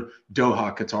 or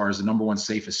Doha, Qatar is the number one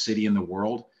safest city in the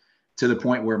world, to the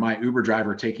point where my Uber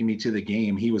driver taking me to the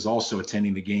game, he was also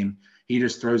attending the game. He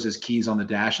just throws his keys on the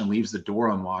dash and leaves the door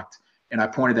unlocked. And I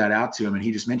pointed that out to him, and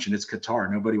he just mentioned it's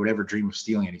Qatar. Nobody would ever dream of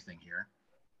stealing anything here.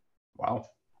 Wow.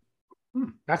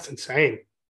 That's insane.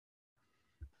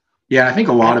 Yeah, I think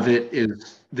a lot of it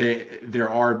is there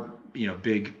are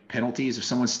big penalties if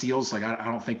someone steals. Like I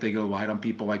don't think they go light on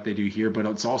people like they do here, but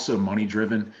it's also money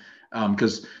driven,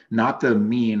 because not the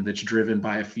mean that's driven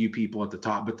by a few people at the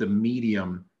top, but the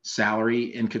medium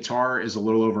salary in Qatar is a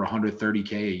little over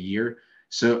 130K a year.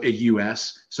 So at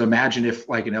US. So imagine if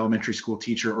like an elementary school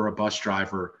teacher or a bus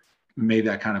driver made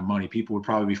that kind of money, people would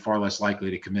probably be far less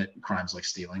likely to commit crimes like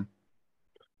stealing.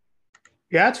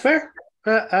 Yeah, that's fair.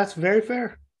 That's very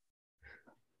fair.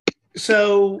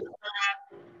 So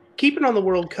keeping on the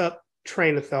World Cup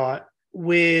train of thought,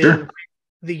 with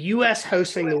the US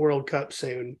hosting the World Cup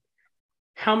soon,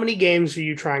 how many games are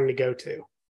you trying to go to?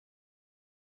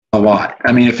 A lot.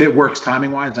 If it works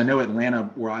timing wise, I know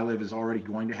Atlanta, where I live, is already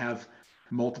going to have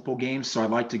multiple games. So I'd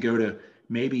like to go to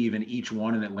maybe even each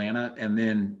one in Atlanta, and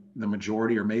then the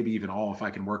majority, or maybe even all, if I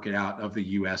can work it out, of the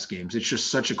US games. It's just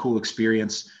such a cool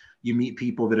experience. You meet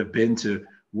people that have been to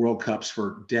World Cups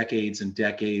for decades and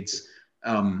decades.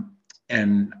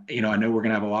 And, I know we're going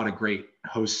to have a lot of great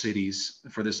host cities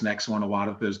for this next one. A lot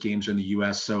of those games are in the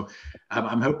US. So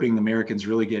I'm hoping Americans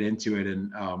really get into it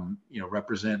and,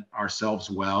 represent ourselves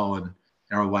well and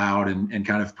are loud and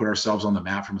kind of put ourselves on the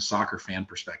map from a soccer fan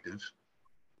perspective.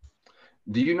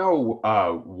 Do you know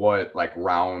what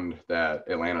round that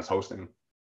Atlanta's hosting?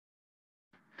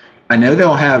 I know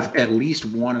they'll have at least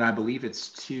one, and I believe it's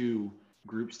 2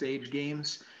 group stage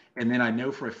games. And then I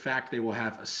know for a fact they will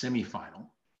have a semifinal.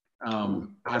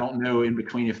 I don't know in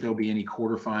between if there'll be any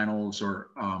quarterfinals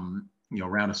or,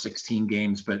 round of 16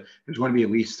 games, but there's going to be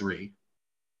at least 3.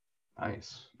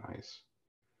 Nice.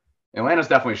 Atlanta's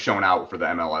definitely shown out for the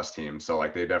MLS team. So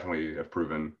like they definitely have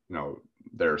proven,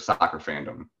 their soccer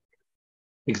fandom.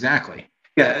 Exactly.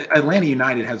 Yeah, Atlanta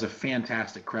United has a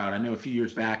fantastic crowd. I know a few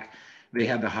years back they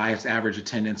had the highest average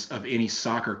attendance of any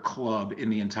soccer club in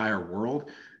the entire world.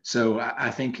 So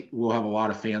I think we'll have a lot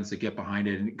of fans that get behind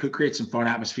it, and it could create some fun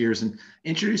atmospheres and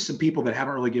introduce some people that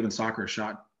haven't really given soccer a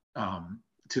shot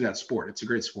to that sport. It's a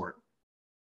great sport.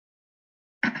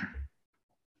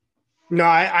 No,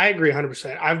 I agree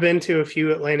 100%. I've been to a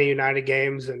few Atlanta United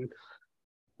games, and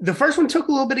the first one took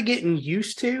a little bit of getting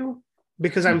used to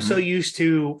because I'm so used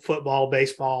to football,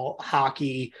 baseball,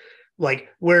 hockey, like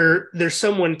where there's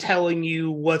someone telling you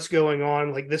what's going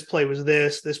on. Like this play was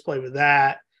this play was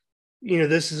that,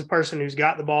 this is a person who's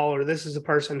got the ball, or this is a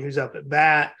person who's up at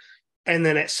bat. And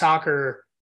then at soccer,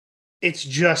 it's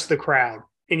just the crowd,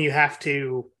 and you have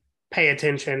to pay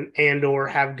attention and or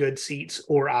have good seats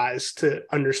or eyes to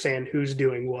understand who's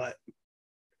doing what.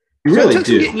 You really it took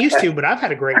do. some getting used to, but I've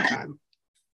had a great time.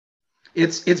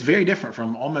 It's very different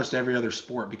from almost every other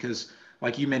sport because,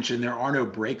 like you mentioned, there are no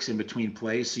breaks in between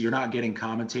plays, so you're not getting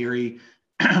commentary.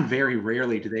 Very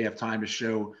rarely do they have time to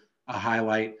show a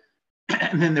highlight.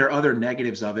 And then there are other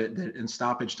negatives of it that in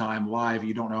stoppage time live,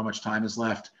 you don't know how much time is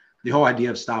left. The whole idea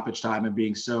of stoppage time and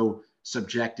being so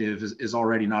subjective is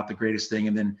already not the greatest thing.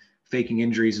 And then faking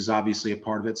injuries is obviously a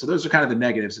part of it. So those are kind of the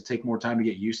negatives that take more time to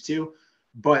get used to.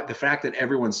 But the fact that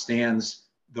everyone stands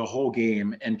the whole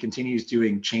game and continues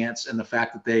doing chants, and the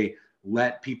fact that they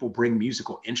let people bring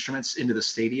musical instruments into the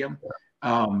stadium,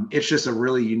 it's just a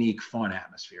really unique, fun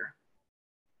atmosphere.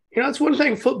 It's one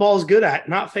thing football is good at,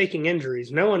 not faking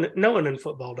injuries. No one in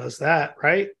football does that,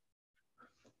 right?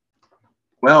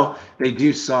 Well, they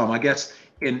do some. I guess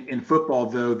in football,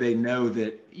 though, they know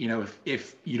that,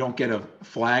 if you don't get a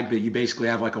flag, that you basically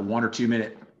have like a 1 or 2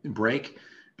 minute break.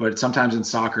 But sometimes in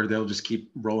soccer, they'll just keep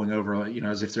rolling over,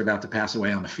 as if they're about to pass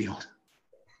away on the field.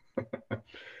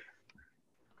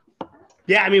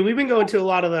 Yeah, I mean, we've been going to a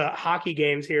lot of the hockey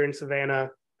games here in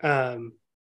Savannah, and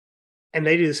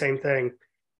they do the same thing.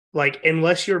 Like,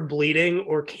 unless you're bleeding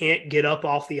or can't get up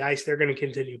off the ice, they're going to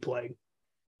continue playing.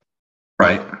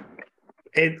 Right.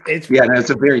 It's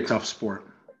a very tough sport.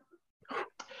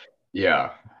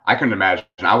 Yeah, I couldn't imagine.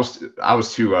 I was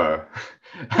too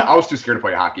I was too scared to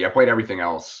play hockey. I played everything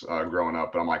else growing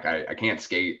up, but I'm like, I can't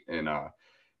skate, and I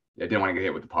didn't want to get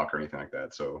hit with the puck or anything like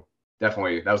that. So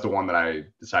definitely, that was the one that I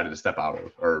decided to step out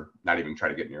of, or not even try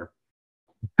to get near.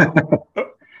 A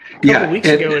couple weeks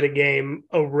ago at a game,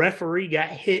 a referee got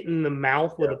hit in the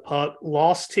mouth with a puck,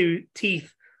 lost 2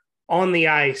 teeth on the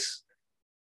ice.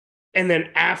 And then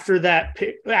after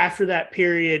that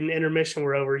period and intermission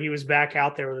were over, he was back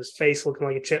out there with his face looking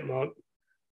like a chipmunk.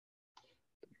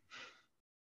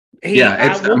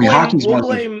 We'll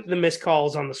blame the missed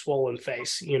calls on the swollen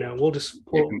face. We'll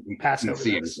pass over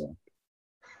this.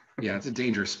 Yeah, it's a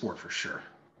dangerous sport for sure.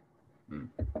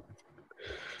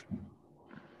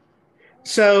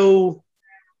 So,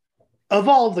 of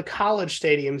all of the college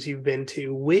stadiums you've been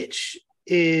to, which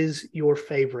is your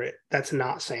favorite that's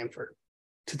not Sanford,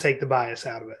 to take the bias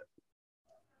out of it?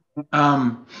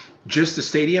 Just the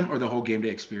stadium or the whole game day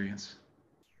experience?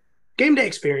 Game day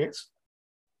experience.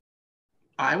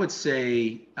 I would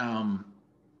say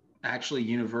actually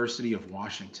University of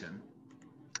Washington.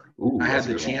 Ooh, I had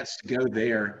the chance to go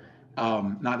there,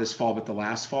 not this fall, but the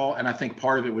last fall. And I think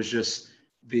part of it was just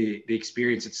the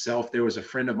experience itself. There was a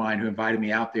friend of mine who invited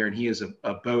me out there, and he has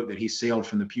a boat that he sailed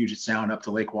from the Puget Sound up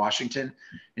to Lake Washington.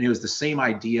 And it was the same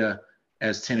idea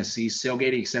as Tennessee's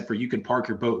tailgating, except for you can park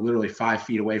your boat literally 5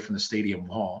 feet away from the stadium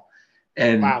wall.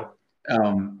 And wow.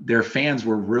 Their fans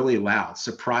were really loud,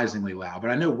 surprisingly loud.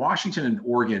 But I know Washington and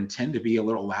Oregon tend to be a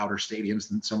little louder stadiums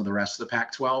than some of the rest of the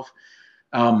Pac-12.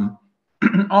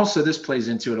 Also, this plays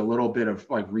into it a little bit of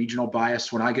like regional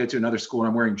bias. When I go to another school and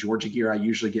I'm wearing Georgia gear, I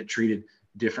usually get treated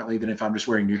differently than if I'm just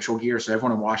wearing neutral gear. So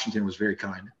everyone in Washington was very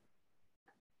kind.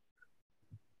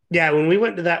 Yeah, when we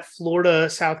went to that Florida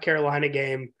South Carolina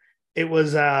game, it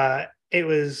was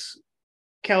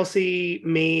Kelsey,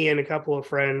 me, and a couple of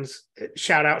friends.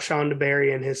 Shout out Sean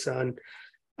DeBerry and his son.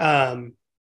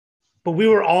 But we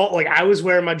were all like, I was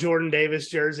wearing my Jordan Davis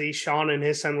jersey. Sean and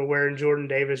his son were wearing Jordan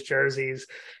Davis jerseys.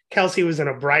 Kelsey was in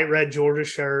a bright red Georgia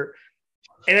shirt.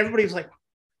 And everybody was like, what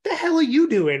the hell are you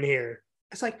doing here?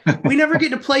 It's like, we never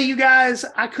get to play you guys.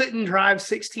 I couldn't drive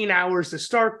 16 hours to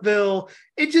Starkville.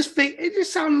 It just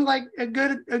sounded like a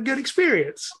good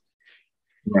experience.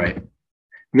 Right.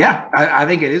 Yeah, I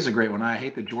think it is a great one. I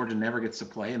hate that Georgia never gets to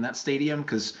play in that stadium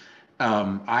because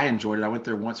I enjoyed it. I went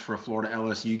there once for a Florida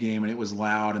LSU game, and it was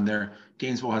loud, and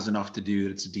Gainesville has enough to do that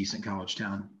it's a decent college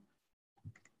town.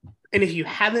 And if you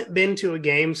haven't been to a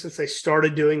game since they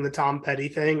started doing the Tom Petty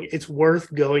thing, it's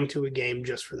worth going to a game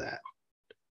just for that.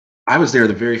 I was there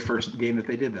the very first game that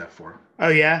they did that for. Oh,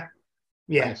 yeah?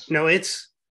 Yeah. Nice. No,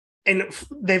 and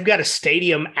they've got a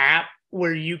stadium app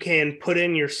where you can put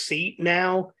in your seat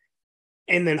now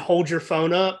and then hold your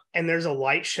phone up, and there's a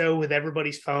light show with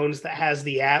everybody's phones that has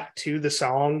the app to the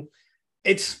song.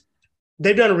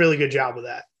 They've done a really good job with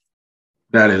that.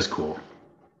 That is cool.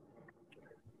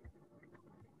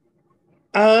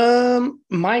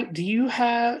 Mike, do you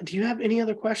have any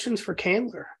other questions for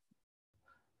Candler?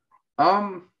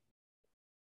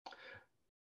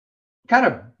 Kind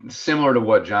of similar to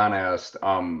what John asked.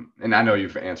 And I know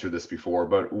you've answered this before,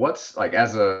 but what's like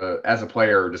as a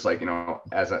player, just like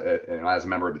as a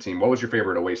member of the team, what was your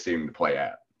favorite away stadium to play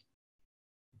at?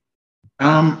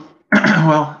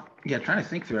 Well, yeah, trying to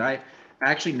think through it. I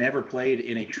actually never played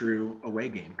in a true away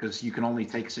game because you can only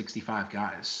take 65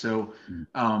 guys. So,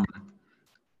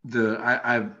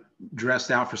 I've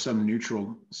dressed out for some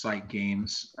neutral site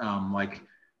games, like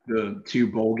the 2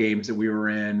 bowl games that we were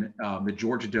in, the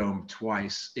Georgia Dome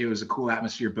twice. It was a cool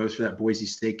atmosphere, both for that Boise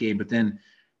State game, but then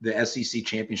the SEC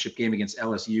championship game against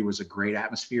LSU was a great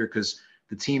atmosphere because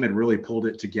the team had really pulled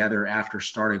it together after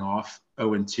starting off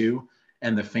 0-2,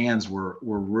 and the fans were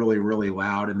really, really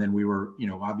loud. And then we were,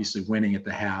 obviously winning at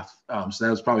the half. So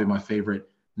that was probably my favorite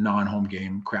non-home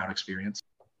game crowd experience.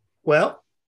 Well,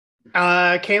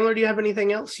 Candler, do you have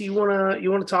anything else you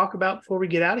wanna talk about before we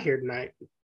get out of here tonight?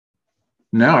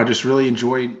 No, I just really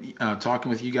enjoyed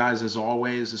talking with you guys as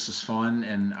always. This is fun,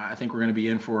 and I think we're going to be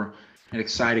in for an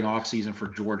exciting offseason for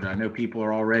Georgia. I know people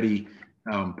are already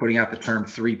putting out the term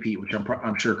three-peat, which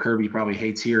I'm sure Kirby probably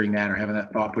hates hearing that or having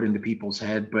that thought put into people's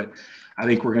head, but I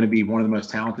think we're going to be one of the most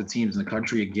talented teams in the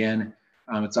country again.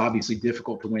 It's obviously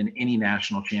difficult to win any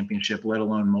national championship, let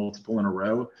alone multiple in a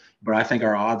row, but I think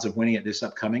our odds of winning it this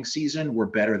upcoming season were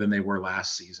better than they were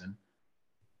last season.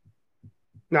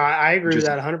 No, I agree with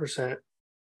that 100%.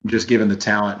 Just given the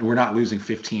talent, we're not losing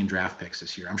 15 draft picks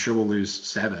this year. I'm sure we'll lose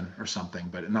 7 or something,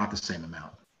 but not the same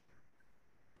amount.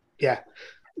 Yeah.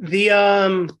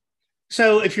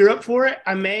 So if you're up for it,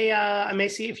 I may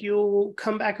see if you'll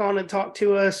come back on and talk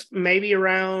to us maybe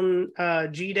around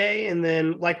G-Day, and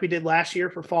then like we did last year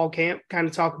for fall camp, kind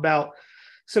of talk about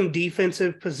some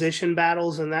defensive position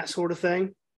battles and that sort of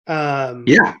thing.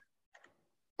 Yeah.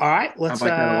 All right. I like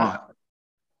that a lot.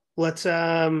 We'll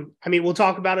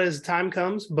talk about it as time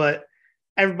comes, but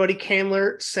everybody,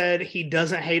 Candler said he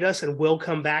doesn't hate us and will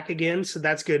come back again. So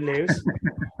that's good news.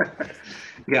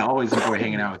 Yeah. I always enjoy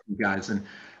hanging out with you guys. And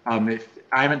if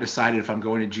I haven't decided if I'm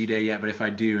going to G-Day yet, but if I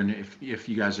do, and if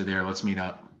you guys are there, let's meet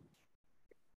up.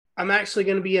 I'm actually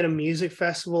going to be at a music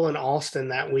festival in Austin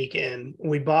that weekend.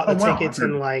 We bought the tickets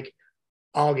in like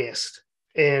August,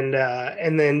 and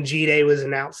then G-Day was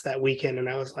announced that weekend. And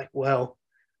I was like, well,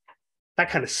 that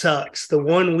kind of sucks. The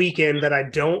one weekend that I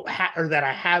don't have, or that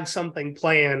I have something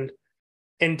planned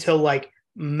until like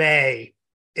May,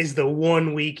 is the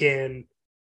one weekend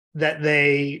that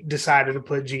they decided to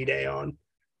put G-Day on.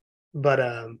 But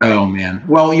oh man,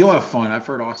 well, you'll have fun. I've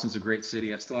heard Austin's a great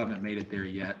city. I still haven't made it there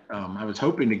yet. I was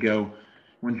hoping to go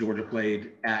when Georgia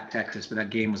played at Texas, but that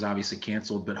game was obviously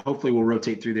canceled. But hopefully, we'll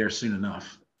rotate through there soon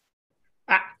enough.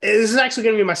 This is actually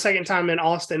going to be my second time in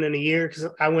Austin in a year because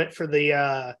I went for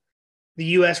the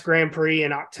U.S. Grand Prix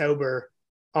in October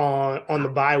on the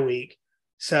bye week.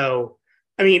 So,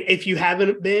 I mean, if you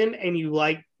haven't been and you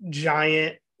like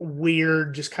giant,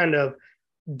 weird, just kind of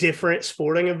different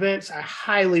sporting events, I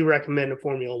highly recommend a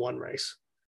Formula One race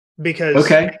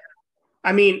because,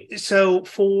 I mean, so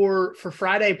for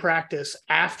Friday practice,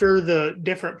 after the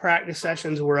different practice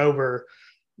sessions were over,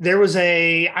 there was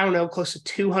close to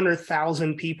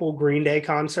 200,000 people Green Day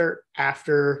concert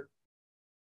after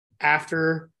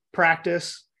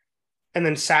practice. And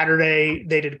then Saturday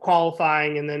they did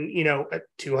qualifying, and then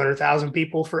 200,000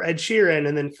 people for Ed Sheeran.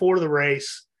 And then for the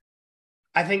race,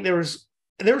 I think there was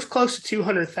close to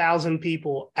 200,000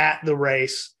 people at the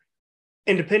race.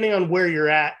 And depending on where you're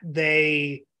at,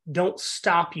 they don't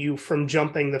stop you from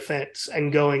jumping the fence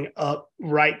and going up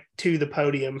right to the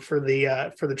podium for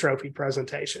the trophy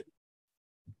presentation.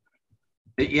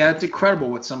 Yeah, it's incredible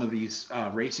what some of these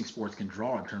racing sports can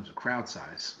draw in terms of crowd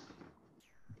size.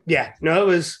 Yeah, no,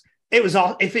 it was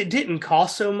all. If it didn't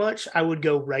cost so much, I would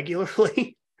go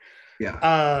regularly.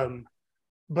 Yeah.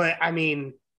 But I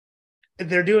mean,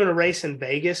 they're doing a race in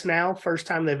Vegas now. First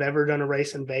time they've ever done a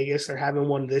race in Vegas. They're having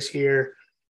one this year.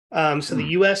 So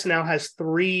the U.S. now has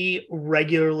 3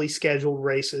 regularly scheduled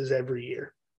races every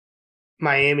year: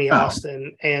 Miami,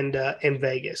 Austin, and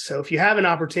Vegas. So if you have an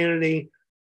opportunity,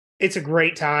 it's a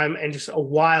great time and just a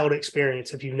wild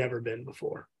experience if you've never been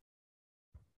before.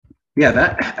 Yeah,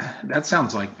 that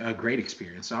sounds like a great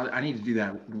experience. I need to do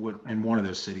that in one of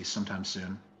those cities sometime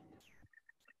soon.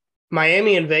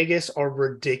 Miami and Vegas are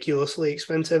ridiculously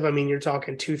expensive. I mean, you're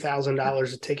talking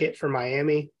 $2,000 a ticket for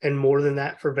Miami and more than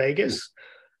that for Vegas.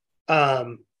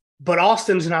 But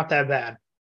Austin's not that bad,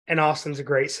 and Austin's a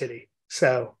great city.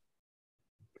 So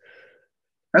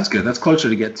that's good. That's closer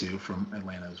to get to from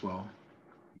Atlanta as well.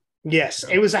 yes,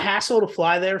 it was a hassle to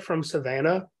fly there from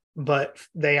Savannah, but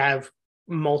they have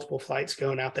multiple flights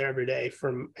going out there every day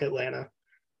from Atlanta.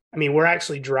 I mean, we're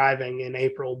actually driving in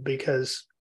April because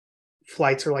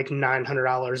flights are like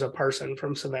 $900 a person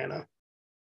from Savannah.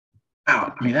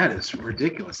 Wow, I mean that is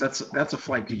ridiculous. That's a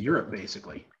flight to Europe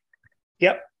basically.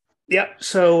 Yep.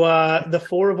 So the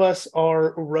four of us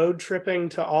are road tripping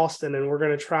to Austin, and we're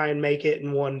going to try and make it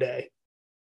in one day.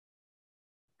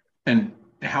 And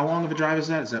how long of a drive is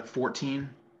that? Is that 14?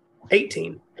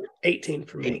 18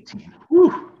 for me. 18.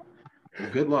 Whew. Well,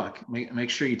 good luck. Make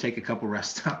sure you take a couple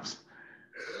rest stops.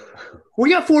 We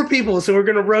got four people, so we're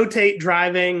going to rotate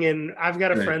driving, and I've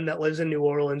got a friend that lives in New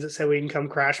Orleans that said we can come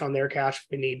crash on their couch if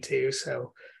we need to.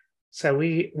 So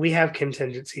we have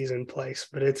contingencies in place,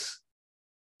 but it's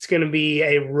going to be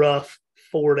a rough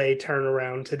 4-day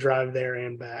turnaround to drive there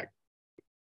and back.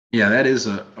 Yeah, that is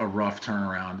a rough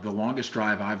turnaround. The longest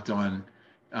drive I've done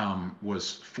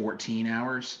was 14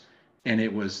 hours, and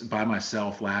it was by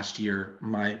myself last year.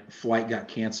 My flight got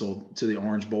canceled to the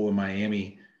Orange Bowl in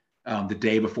Miami the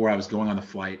day before I was going on the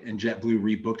flight, and JetBlue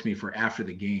rebooked me for after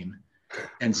the game.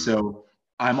 And so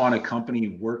I'm on a company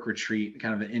work retreat,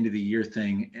 kind of an end of the year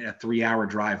thing, a 3-hour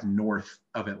drive north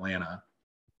of Atlanta.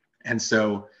 And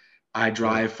so I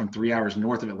drive from 3 hours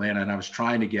north of Atlanta, and I was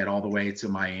trying to get all the way to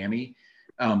Miami,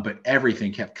 but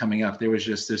everything kept coming up. There was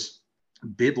just this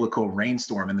biblical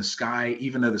rainstorm in the sky.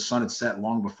 Even though the sun had set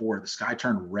long before, the sky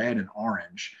turned red and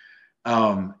orange,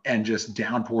 and just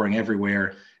downpouring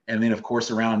everywhere. And then, of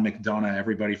course, around McDonough,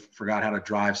 everybody forgot how to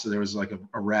drive. So there was like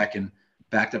a wreck and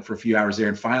backed up for a few hours there.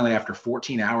 And finally, after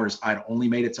 14 hours, I'd only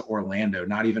made it to Orlando,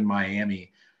 not even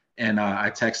Miami. And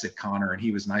I texted Connor, and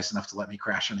he was nice enough to let me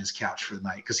crash on his couch for the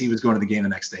night because he was going to the game the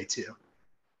next day too.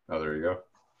 Oh, there you go.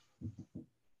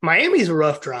 Miami's a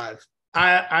rough drive.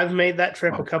 I've made that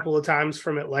trip a couple of times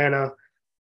from Atlanta,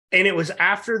 and it was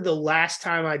after the last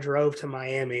time I drove to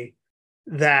Miami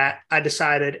that I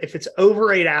decided if it's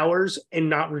over 8 hours and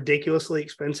not ridiculously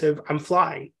expensive, I'm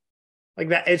flying. Like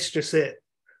that, it's just it.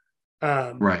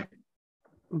 Right.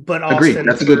 But Agreed. Austin,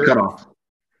 That's a good cutoff.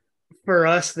 For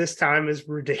us, this time is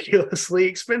ridiculously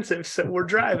expensive, so we're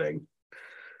driving.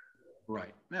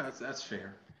 Right. No, that's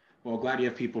fair. Well, glad you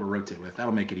have people to rotate with.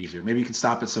 That'll make it easier. Maybe you can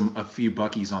stop at a few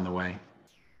Buc-ee's on the way.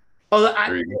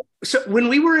 Oh, so when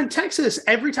we were in Texas,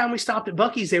 every time we stopped at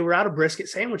Buc-ee's, they were out of brisket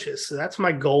sandwiches. So that's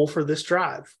my goal for this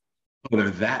drive. Oh, they're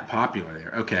that popular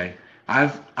there. Okay.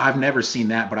 I've never seen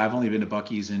that, but I've only been to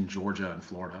Buc-ee's in Georgia and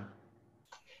Florida.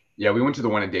 Yeah, we went to the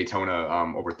one in Daytona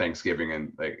over Thanksgiving,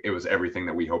 and like it was everything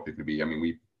that we hoped it could be. I mean,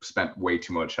 we spent way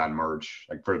too much on merch,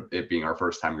 like for it being our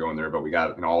first time going there, but we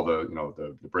got all the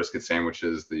the brisket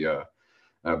sandwiches, the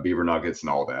beaver nuggets, and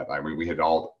all that. I mean, we hit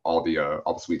all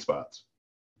the sweet spots.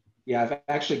 Yeah, I've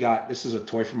actually got, this is a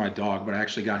toy for my dog, but I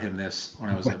actually got him this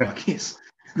when I was at Buc-ee's,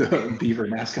 the beaver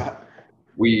mascot.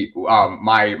 We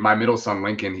my middle son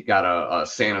Lincoln, he got a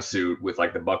Santa suit with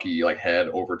like the Buc-ee like head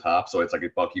over top, so it's like a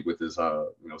Buc-ee with his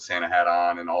Santa hat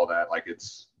on and all that. Like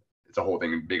it's a whole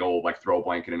thing, big old like throw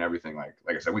blanket and everything. Like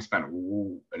I said, we spent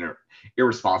an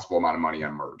irresponsible amount of money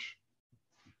on merch.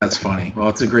 That's funny. Well,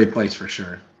 it's a great place for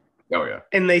sure. Oh yeah.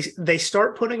 And they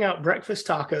start putting out breakfast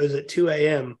tacos at 2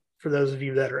 a.m. for those of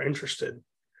you that are interested.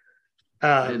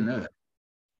 I didn't know that.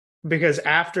 Because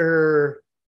after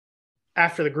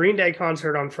the Green Day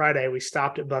concert on Friday, we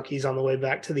stopped at Buc-ee's on the way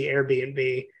back to the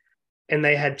Airbnb, and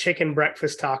they had chicken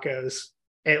breakfast tacos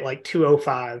at like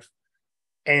 2:05,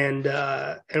 and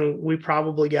we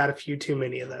probably got a few too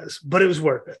many of those, but it was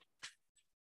worth it.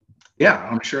 Yeah,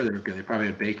 I'm sure they were good. They probably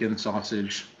had bacon,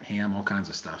 sausage, ham, all kinds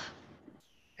of stuff.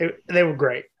 They were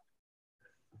great.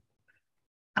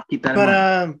 I'll keep that in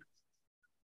mind.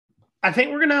 I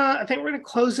think we're gonna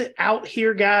close it out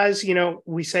here, guys.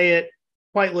 We say it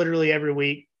quite literally every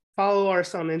week. Follow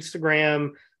us on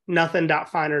Instagram,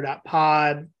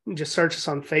 nothing.finer.pod. Just search us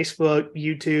on Facebook,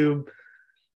 YouTube.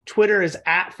 Twitter is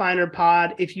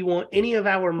 @FinerPod. If you want any of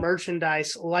our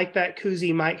merchandise, like that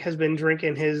koozie Mike has been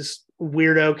drinking his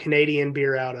weirdo Canadian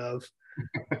beer out of,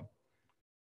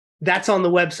 that's on the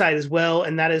website as well,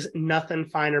 and that is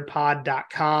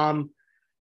nothingfinerpod.com.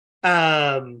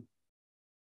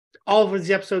 All of these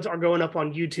episodes are going up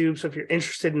on YouTube, so if you're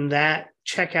interested in that,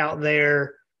 check out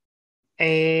there.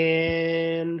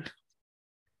 And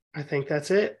I think that's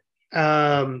it.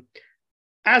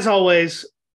 As always,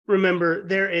 remember,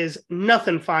 there is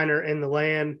nothing finer in the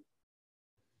land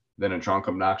than a drunk,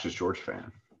 obnoxious Georgia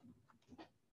fan.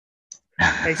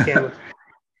 Thanks, Cameron.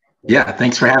 Yeah,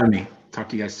 thanks for having me. Talk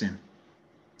to you guys soon.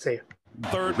 See you.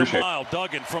 Third and mile.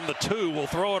 Duggan from the 2 will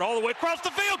throw it all the way across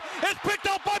the field. It's picked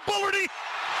up by Bullardy.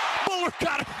 Bullard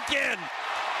got it again.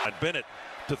 And Bennett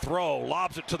to throw,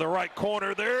 lobs it to the right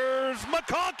corner. There's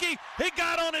McConkey. He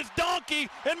got on his donkey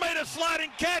and made a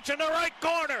sliding catch in the right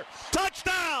corner.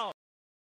 Touchdown.